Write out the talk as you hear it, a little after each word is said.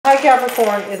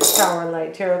Capricorn, it's Power and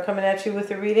Light Tarot coming at you with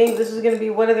a reading. This is going to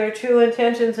be what are their true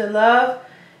intentions in love.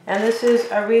 And this is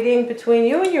a reading between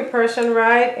you and your person,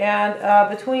 right? And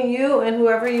between you and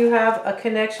whoever you have a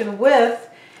connection with.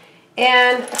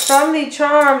 And from the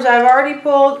charms, I've already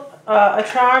pulled a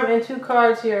charm and 2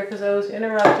 cards here because I was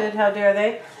interrupted. How dare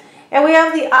they? And we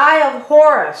have the Eye of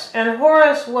Horus. And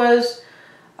Horus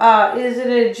is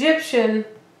an Egyptian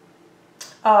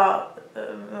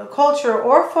culture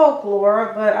or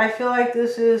folklore, but I feel like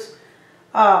this is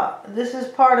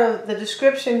part of the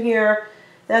description here,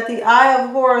 that the Eye of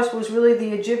Horus was really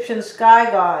the Egyptian sky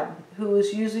god, who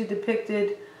was usually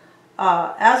depicted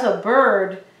as a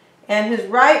bird, and his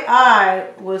right eye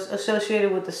was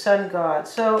associated with the sun god.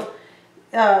 So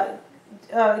kind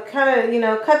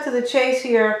of, cut to the chase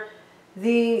here,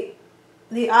 the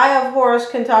Eye of Horus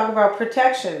can talk about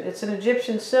protection. It's an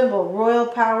Egyptian symbol, royal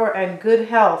power and good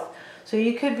health. So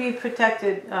you could be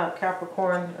protected,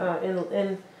 Capricorn,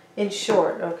 in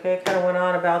short, okay? Kind of went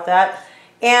on about that.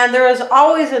 And there is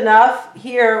always enough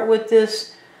here with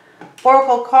this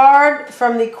oracle card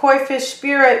from the Koi Fish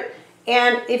Spirit.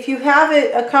 And if you have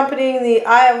it accompanying the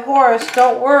Eye of Horus,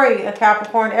 don't worry,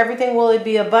 Capricorn. Everything will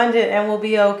be abundant and will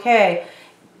be okay.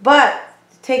 But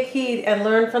take heed and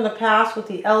learn from the past with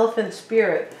the Elephant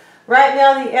Spirit. Right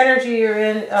now, the energy you're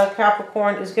in,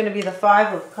 Capricorn, is going to be the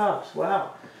 5 of Cups.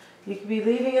 Wow. You could be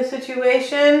leaving a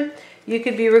situation, you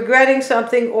could be regretting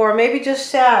something, or maybe just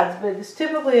sad. But it's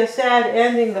typically a sad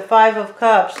ending, the 5 of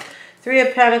Cups. 3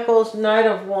 of Pentacles, Knight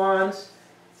of Wands,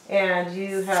 and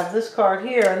you have this card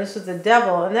here, and this is the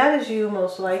Devil. And that is you,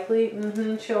 most likely,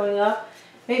 showing up.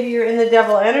 Maybe you're in the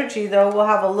Devil energy, though. We'll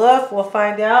have a look. We'll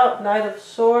find out. Knight of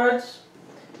Swords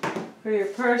for your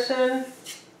person.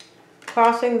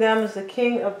 Crossing them is the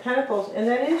King of Pentacles, and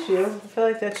that is you. I feel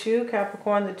like that's you,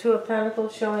 Capricorn. The 2 of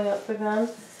Pentacles showing up for them,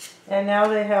 and now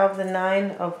they have the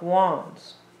 9 of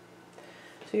Wands.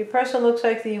 So your person looks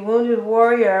like the wounded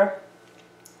warrior,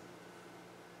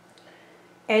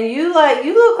 and you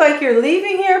look like you're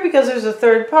leaving here because there's a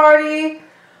third party,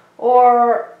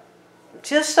 or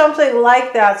just something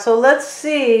like that. So let's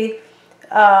see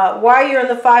why you're in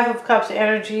the 5 of Cups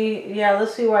energy. Yeah,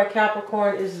 let's see why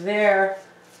Capricorn is there.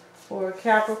 For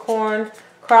Capricorn,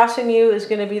 crossing you is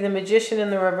going to be the Magician in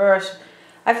the reverse.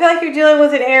 I feel like you're dealing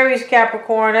with an Aries,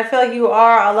 Capricorn. I feel like you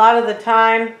are a lot of the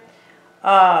time.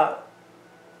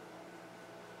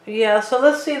 Yeah, so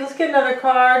let's see. Let's get another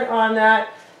card on that.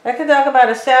 I can talk about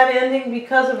a sad ending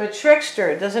because of a trickster.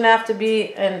 It doesn't have to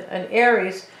be an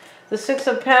Aries. The 6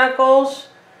 of Pentacles.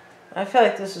 I feel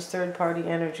like this is third-party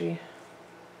energy.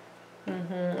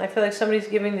 I feel like somebody's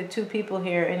giving to 2 people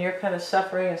here, and you're kind of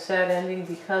suffering a sad ending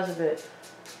because of it,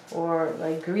 or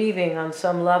like grieving on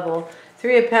some level.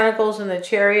 3 of Pentacles and the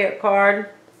Chariot card.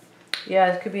 Yeah,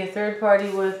 it could be a third party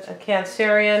with a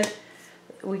Cancerian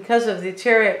because of the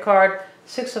Chariot card.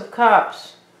 6 of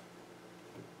Cups,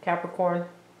 Capricorn.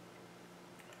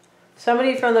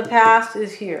 Somebody from the past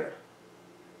is here.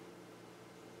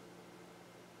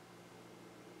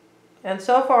 And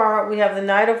so far, we have the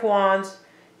Knight of Wands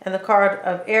and the card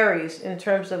of Aries in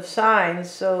terms of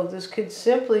signs. So this could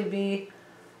simply be,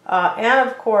 and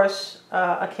of course,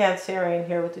 a Cancerian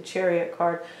here with the Chariot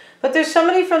card. But there's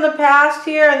somebody from the past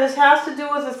here, and this has to do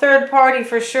with a third party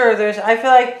for sure. I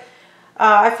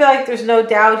feel like there's no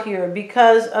doubt here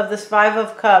because of this 5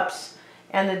 of Cups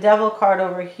and the Devil card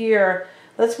over here.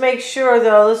 Let's make sure,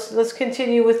 though. Let's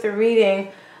continue with the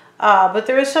reading. But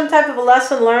there is some type of a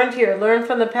lesson learned here. Learn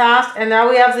from the past, and now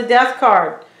we have the Death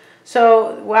card.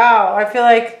 So, wow, I feel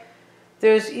like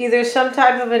there's either some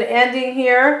type of an ending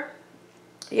here.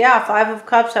 Yeah, 5 of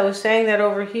Cups, I was saying that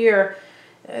over here.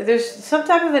 There's some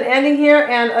type of an ending here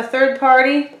and a third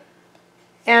party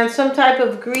and some type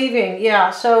of grieving. Yeah,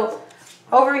 so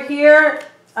over here,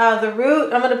 the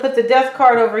Root, I'm going to put the Death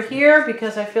card over here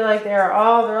because I feel like they're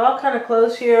all kind of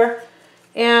close here.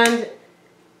 And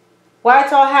why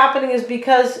it's all happening is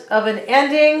because of an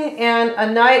ending and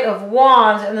a Knight of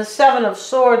Wands and the 7 of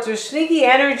Swords. There's sneaky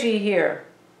energy here.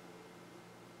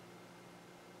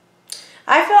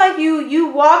 I feel like you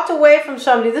walked away from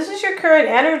somebody. This is your current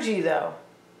energy, though.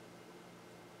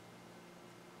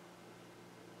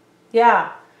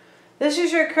 Yeah. This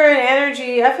is your current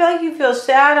energy. I feel like you feel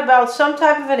sad about some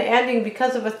type of an ending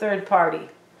because of a third party.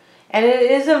 And it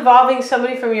is involving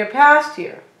somebody from your past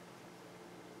here.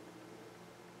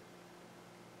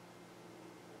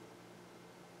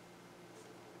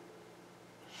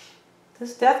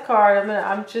 This Death card,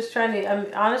 I'm just trying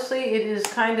to, honestly, it is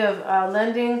kind of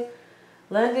lending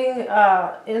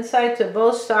insight to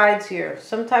both sides here.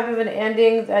 Some type of an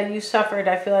ending that you suffered,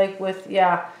 I feel like, with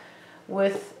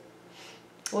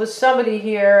with somebody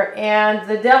here. And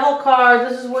the Devil card,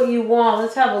 this is what you want.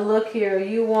 Let's have a look here.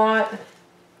 You want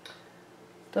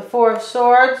the Four of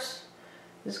Swords.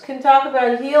 This can talk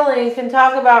about healing, can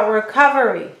talk about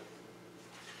recovery.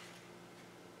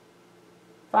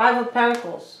 Five of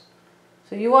Pentacles.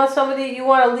 So you want somebody, you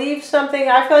want to leave something.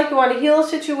 I feel like you want to heal a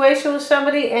situation with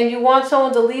somebody and you want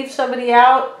someone to leave somebody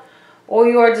out, or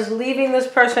you are just leaving this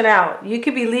person out. You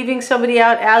could be leaving somebody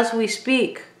out as we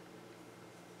speak.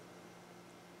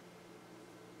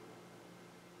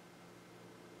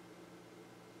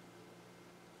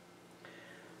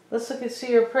 Let's look and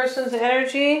see your person's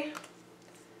energy.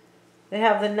 They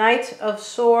have the Knight of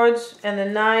Swords and the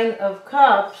Nine of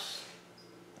Cups.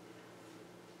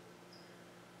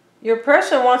 Your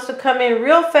person wants to come in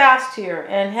real fast here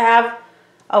and have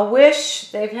a wish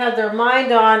they've had their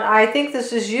mind on. I think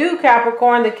this is you,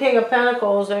 Capricorn, the King of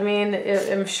Pentacles. I mean,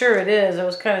 I'm sure it is. I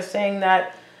was kind of saying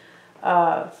that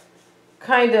yeah,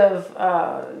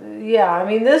 I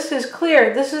mean, this is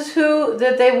clear. This is who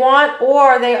that they want,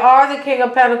 or they are the King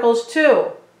of Pentacles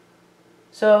too.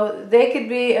 So they could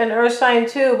be an earth sign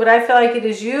too, but I feel like it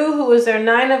is you who is their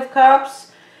Nine of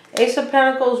Cups. Ace of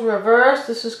Pentacles reversed.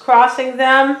 This is crossing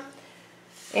them.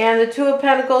 And the Two of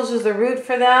Pentacles is the root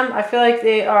for them. I feel like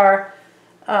they are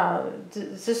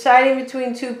deciding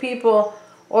between two people,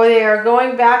 or they are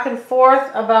going back and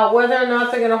forth about whether or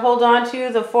not they're going to hold on to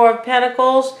you. The Four of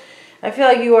Pentacles. I feel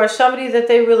like you are somebody that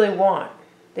they really want.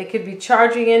 They could be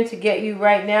charging in to get you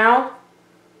right now.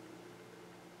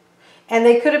 And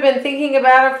they could have been thinking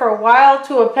about it for a while.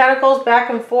 Two of Pentacles back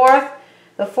and forth.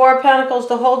 The Four of Pentacles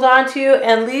to hold on to you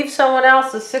and leave someone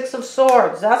else. The Six of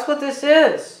Swords. That's what this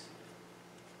is.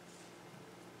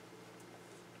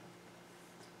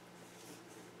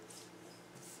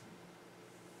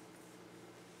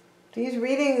 These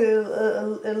readings,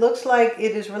 it looks like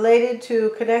it is related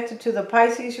to, connected to the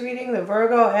Pisces reading, the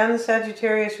Virgo, and the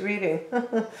Sagittarius reading.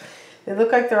 They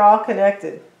look like they're all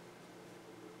connected.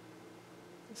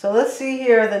 So let's see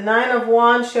here, the Nine of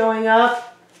Wands showing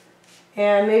up,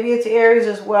 and maybe it's Aries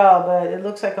as well, but it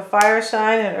looks like a fire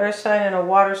sign, an earth sign, and a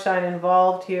water sign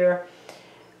involved here.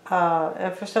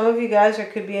 And for some of you guys, there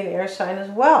could be an air sign as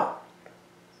well.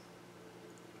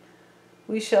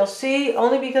 We shall see,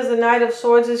 only because the Knight of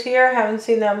Swords is here. Haven't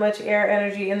seen that much air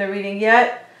energy in the reading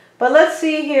yet. But let's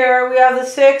see here. We have the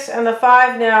 6 and the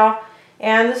 5 now.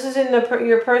 And this is in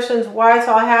your person's why it's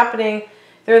all happening.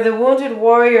 They're the wounded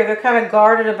warrior. They're kind of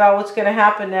guarded about what's going to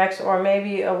happen next, or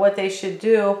maybe what they should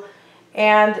do.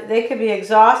 And they could be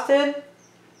exhausted.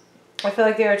 I feel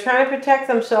like they are trying to protect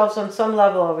themselves on some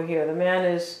level over here. The man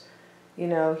is, you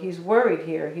know, he's worried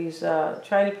here. He's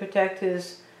trying to protect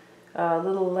his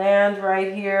little land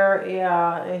right here.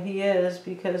 Yeah, and he is,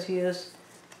 because he is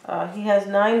he has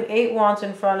 8 wands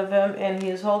in front of him, and he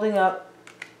is holding up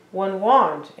 1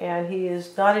 wand, and he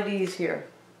is not at ease here.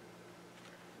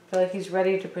 I feel like he's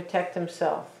ready to protect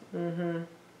himself.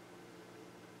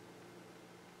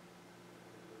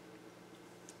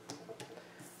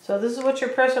 So this is what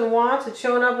your person wants. It's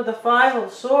showing up with the 5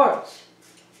 of Swords.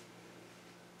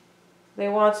 They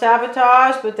want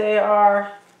sabotage, but they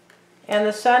are... And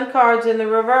the Sun card's in the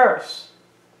reverse.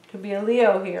 Could be a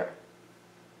Leo here.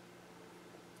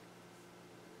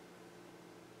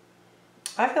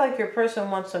 I feel like your person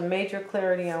wants some major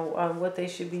clarity on what they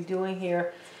should be doing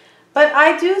here. But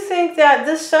I do think that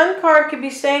this Sun card could be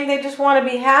saying they just want to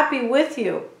be happy with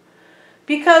you.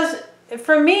 Because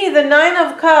for me, the Nine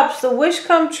of Cups, the wish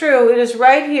come true, it is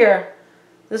right here.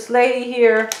 This lady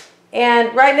here.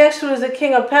 And right next to it is the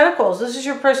King of Pentacles. This is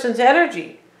your person's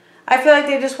energy. I feel like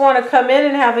they just want to come in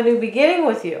and have a new beginning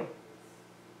with you.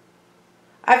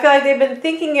 I feel like they've been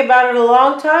thinking about it a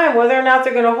long time, whether or not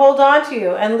they're going to hold on to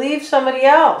you and leave somebody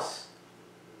else.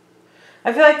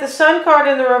 I feel like the Sun card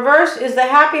in the reverse is the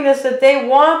happiness that they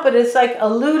want, but it's like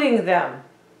eluding them.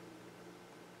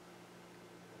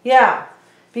 Yeah,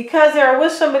 because they're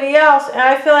with somebody else, and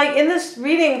I feel like in this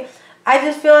reading, I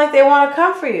just feel like they want to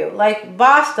come for you. Like,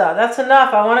 basta, that's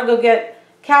enough. I want to go get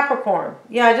Capricorn.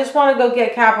 Yeah, I just want to go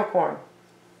get Capricorn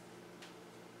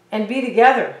and be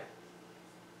together.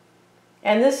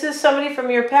 And this is somebody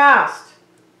from your past.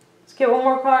 Let's get one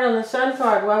more card on the Sun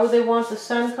card. Why would they want the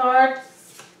Sun card?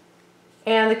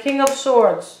 And the King of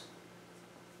Swords.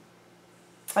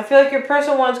 I feel like your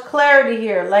person wants clarity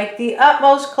here, like the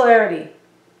utmost clarity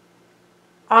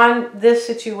on this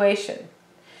situation.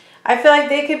 I feel like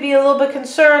they could be a little bit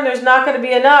concerned there's not going to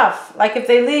be enough. Like if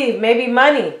they leave, maybe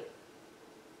money.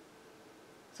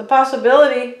 It's a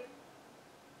possibility.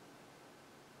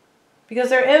 Because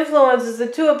their influence is the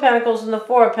Two of Pentacles and the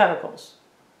Four of Pentacles.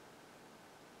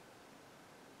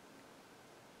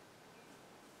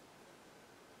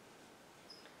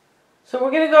 So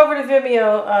we're going to go over to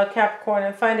Vimeo, Capricorn,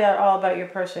 and find out all about your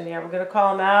person here. We're going to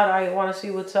call them out. I want to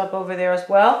see what's up over there as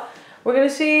well. We're going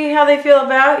to see how they feel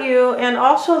about you, and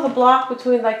also the block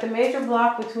between, like the major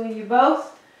block between you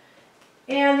both,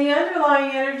 and the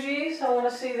underlying energies. I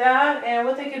want to see that, and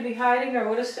what they could be hiding, or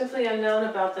what is simply unknown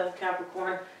about them,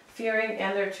 Capricorn, fearing,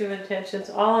 and their true intentions,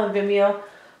 all on Vimeo.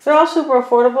 They're all super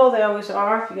affordable. They always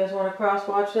are, if you guys want to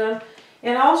cross-watch them.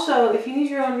 And also, if you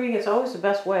need your own reading, it's always the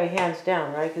best way, hands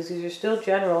down, right? Because these are still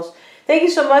generals. Thank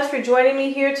you so much for joining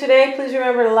me here today. Please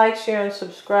remember to like, share, and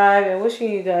subscribe. And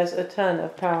wishing you guys a ton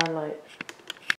of power and light.